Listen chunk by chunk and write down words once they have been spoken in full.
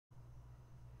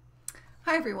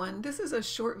Hi everyone, this is a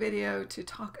short video to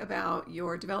talk about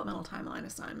your developmental timeline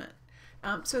assignment.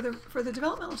 For the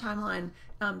developmental timeline,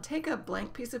 take a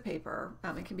blank piece of paper.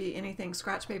 It can be anything,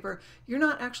 scratch paper. You're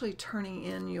not actually turning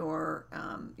in your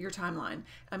timeline.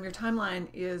 Your timeline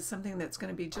is something that's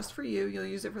going to be just for you. You'll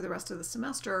use it for the rest of the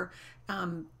semester,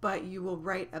 but you will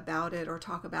write about it or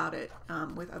talk about it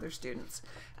with other students.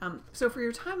 So for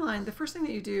your timeline, the first thing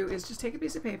that you do is just take a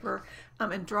piece of paper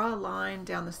and draw a line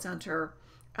down the center.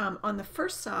 On the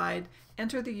first side,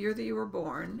 enter the year that you were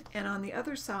born, and on the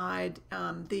other side,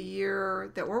 the year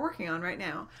that we're working on right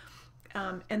now.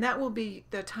 And that will be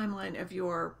the timeline of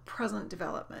your present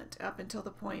development up until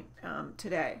the point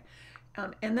today.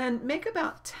 And then make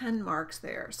about 10 marks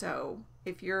there. So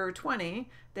if you're 20,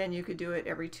 then you could do it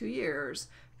every 2 years.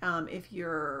 If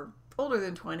you're older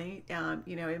than 20,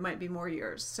 it might be more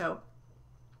years. So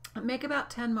make about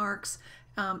 10 marks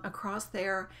across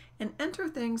there and enter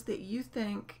things that you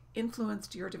think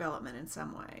influenced your development in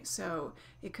some way. So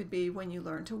it could be when you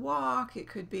learned to walk, it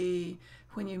could be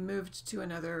when you moved to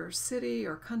another city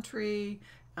or country,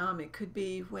 it could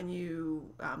be when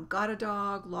you got a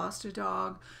dog, lost a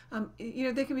dog.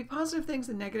 They can be positive things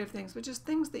and negative things, but just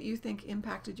things that you think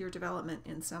impacted your development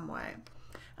in some way.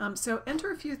 So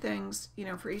enter a few things,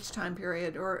 for each time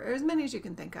period, or as many as you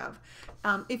can think of.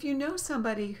 If you know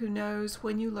somebody who knows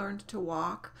when you learned to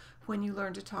walk, when you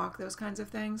learned to talk, those kinds of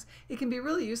things, it can be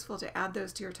really useful to add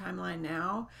those to your timeline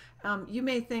now. You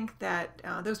may think that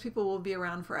those people will be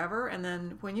around forever, and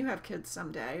then when you have kids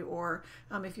someday, or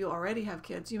if you already have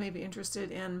kids, you may be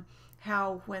interested in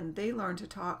how when they learn to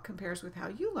talk compares with how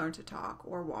you learn to talk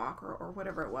or walk or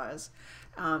whatever it was.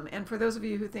 And for those of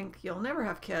you who think you'll never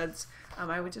have kids,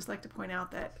 I would just like to point out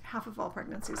that half of all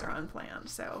pregnancies are unplanned.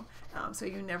 So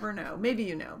you never know. Maybe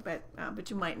you know,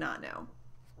 but you might not know.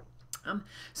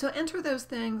 So enter those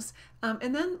things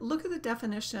and then look at the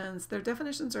definitions. Their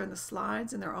definitions are in the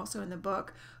slides and they're also in the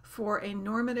book for a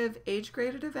normative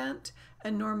age-graded event, a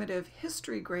normative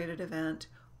history-graded event,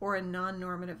 or a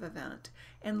non-normative event.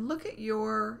 And look at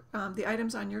the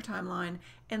items on your timeline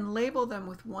and label them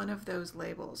with one of those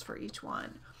labels for each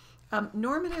one.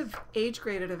 Normative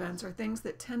age-graded events are things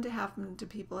that tend to happen to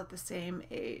people at the same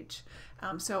age.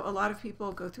 So a lot of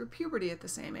people go through puberty at the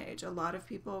same age. A lot of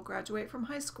people graduate from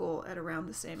high school at around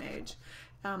the same age.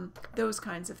 Those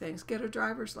kinds of things. Get a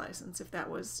driver's license if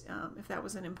that was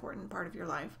an important part of your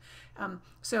life.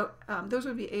 Those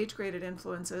would be age-graded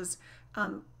influences.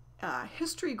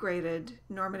 History-graded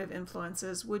normative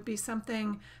influences would be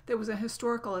something that was a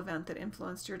historical event that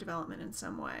influenced your development in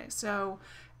some way. So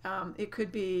it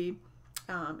could be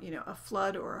a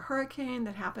flood or a hurricane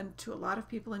that happened to a lot of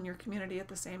people in your community at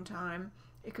the same time.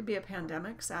 It could be a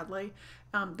pandemic, sadly.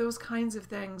 Those kinds of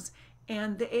things.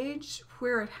 And the age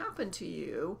where it happened to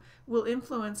you will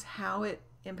influence how it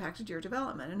impacted your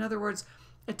development. In other words,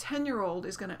 a 10-year-old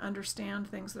is going to understand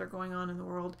things that are going on in the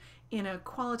world in a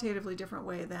qualitatively different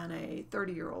way than a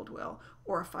 30-year-old will,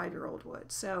 or a 5-year-old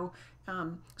would. So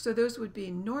those would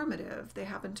be normative. They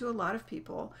happen to a lot of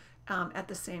people at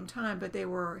the same time, but they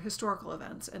were historical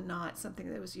events and not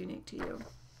something that was unique to you.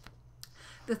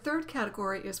 The third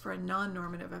category is for a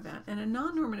non-normative event, and a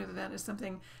non-normative event is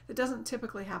something that doesn't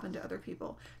typically happen to other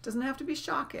people. It doesn't have to be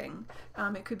shocking.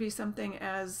 It could be something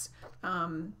as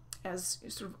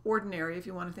sort of ordinary, if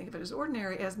you want to think of it as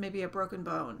ordinary, as maybe a broken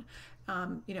bone.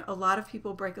 A lot of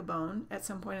people break a bone at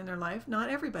some point in their life. Not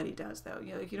everybody does, though.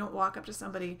 You don't walk up to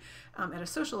somebody at a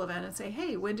social event and say,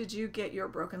 "Hey, when did you get your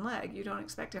broken leg?" You don't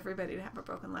expect everybody to have a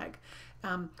broken leg.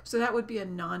 So that would be a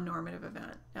non-normative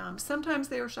event. Sometimes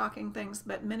they are shocking things,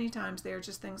 but many times they are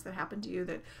just things that happen to you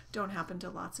that don't happen to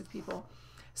lots of people.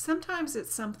 Sometimes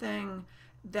it's something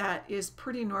that is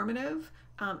pretty normative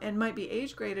and might be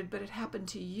age graded, but it happened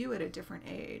to you at a different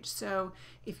age. So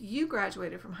if you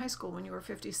graduated from high school when you were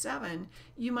 57,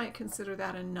 you might consider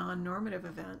that a non-normative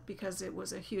event because it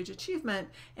was a huge achievement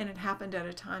and it happened at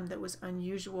a time that was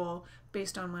unusual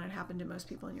based on when it happened to most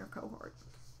people in your cohort.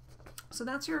 So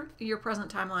that's your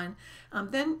present timeline.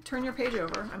 Then turn your page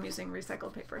over. I'm using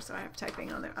recycled paper, so I have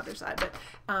typing on the other side.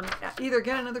 But either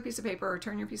get another piece of paper or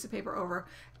turn your piece of paper over.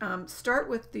 Start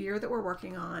with the year that we're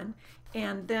working on,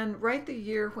 and then write the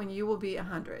year when you will be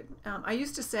 100. I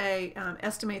used to say,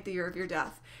 estimate the year of your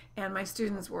death, and my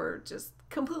students were just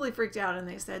completely freaked out, and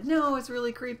they said, "No, it's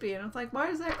really creepy." And it's like, "Why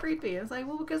is that creepy?" And it's like,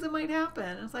 "Well, because it might happen."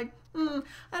 And it's like,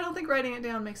 I don't think writing it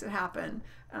down makes it happen.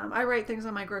 I write things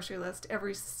on my grocery list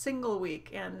every single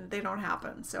week, and they don't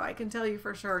happen. So I can tell you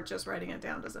for sure, just writing it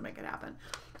down doesn't make it happen.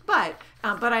 But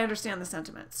I understand the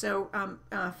sentiment. So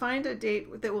find a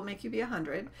date that will make you be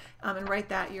 100 and write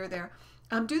that year there.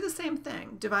 do the same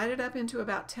thing. Divide it up into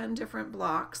about 10 different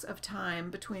blocks of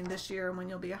time between this year and when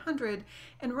you'll be 100,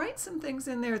 and write some things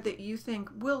in there that you think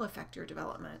will affect your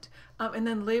development. And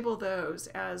then label those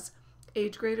as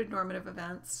age-graded normative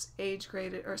events,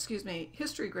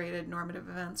 history-graded normative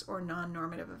events, or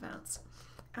non-normative events.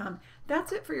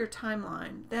 That's it for your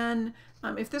timeline. Then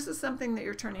if this is something that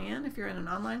you're turning in, if you're in an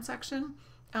online section,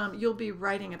 you'll be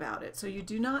writing about it. So you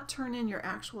do not turn in your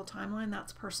actual timeline.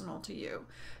 That's personal to you.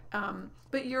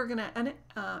 But you're going to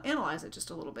analyze it just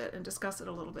a little bit and discuss it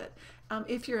a little bit.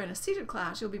 If you're in a seated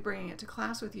class, you'll be bringing it to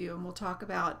class with you, and we'll talk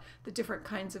about the different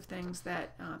kinds of things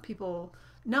that people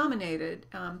nominated.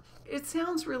 It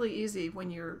sounds really easy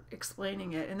when you're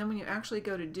explaining it, and then when you actually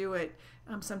go to do it,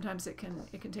 sometimes it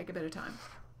can take a bit of time.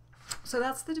 So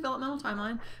that's the developmental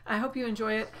timeline. I hope you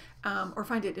enjoy it, or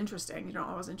find it interesting. You don't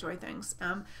always enjoy things.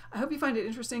 I hope you find it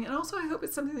interesting, and also I hope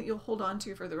it's something that you'll hold on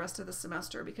to for the rest of the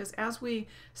semester, because as we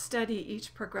study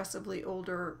each progressively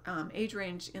older age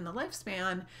range in the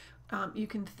lifespan, you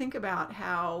can think about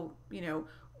how,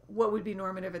 what would be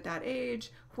normative at that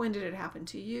age, when did it happen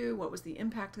to you, what was the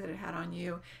impact that it had on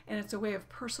you, and it's a way of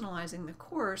personalizing the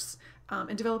course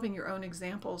and developing your own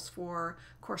examples for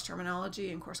course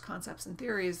terminology and course concepts and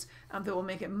theories that will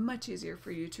make it much easier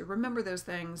for you to remember those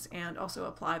things and also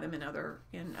apply them in other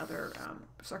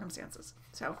circumstances.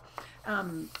 So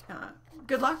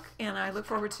good luck, and I look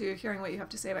forward to hearing what you have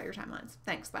to say about your timelines.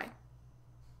 Thanks, bye.